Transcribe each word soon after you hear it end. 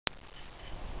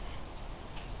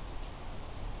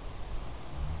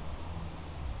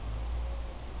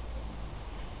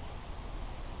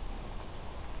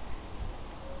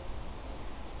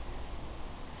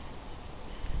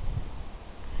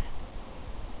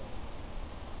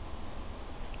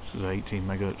This is 18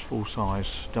 MHz full size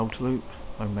delta loop,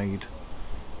 homemade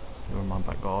here in my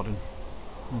back garden.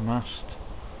 The mast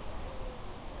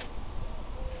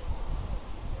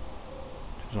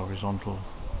is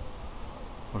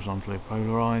horizontally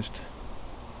polarised.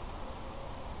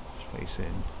 It's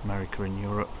facing America and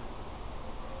Europe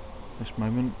at this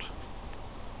moment.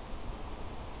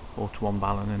 4:1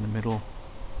 BALUN in the middle.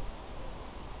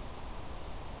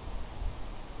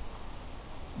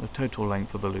 The total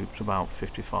length of the loop is about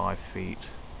 55 feet.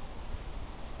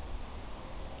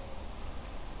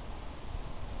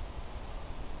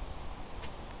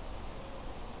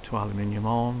 Two aluminium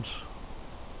arms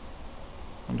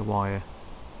and a wire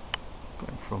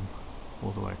going from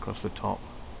all the way across the top,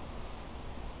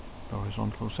 the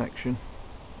horizontal section.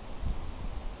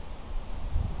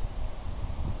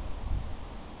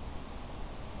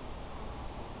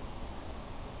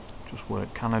 Just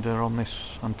worked Canada on this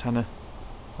antenna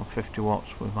on 50 watts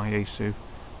with my Yaesu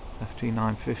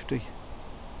FT950.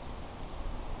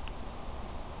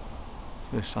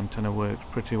 This antenna works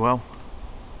pretty well.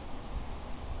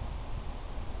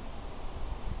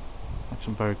 Had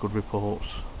some very good reports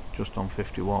just on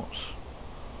 50 watts.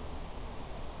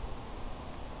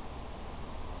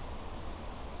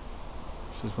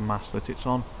 This is the mast that it's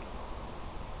on.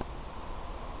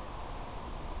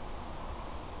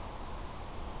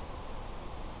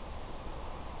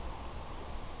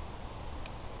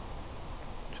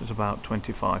 Which is about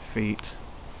 25 feet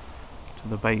to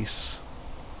the base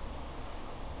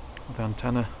of the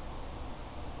antenna.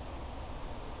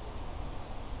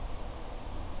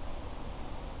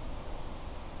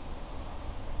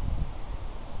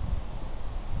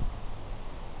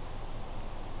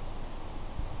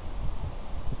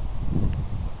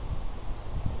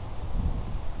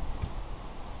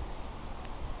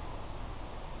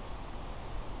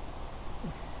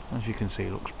 As you can see,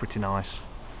 it looks pretty nice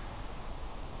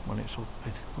when it's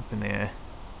up in the air.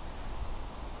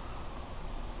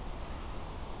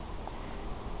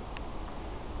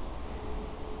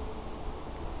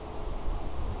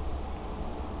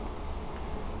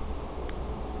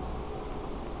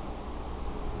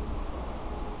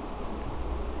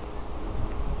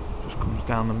 Just comes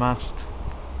down the mast.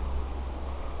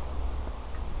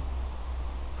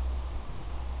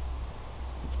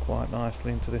 It's quite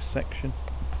nicely into this section.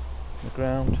 The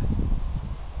ground.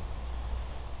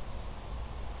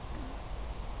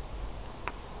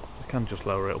 You can just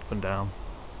lower it up and down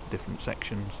different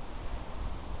sections.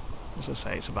 As I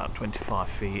say, it's about 25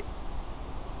 feet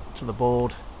to the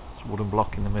board. It's a wooden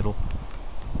block in the middle.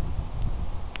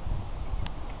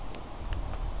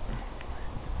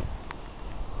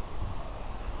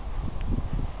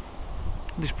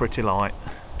 It's pretty light,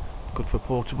 good for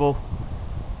portable,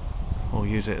 or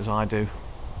use it as I do.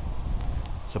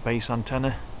 It's a base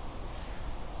antenna.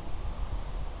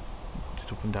 Put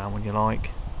it up and down when you like.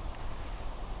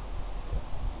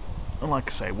 And like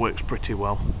I say, it works pretty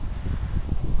well.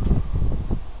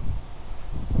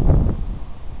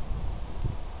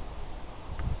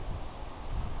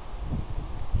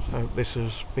 So this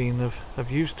has been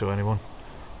of use to anyone.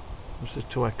 This is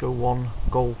 2 Echo 1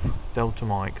 Golf Delta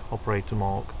Mike, operator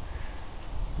Mark.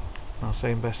 Now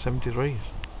saying best 73s.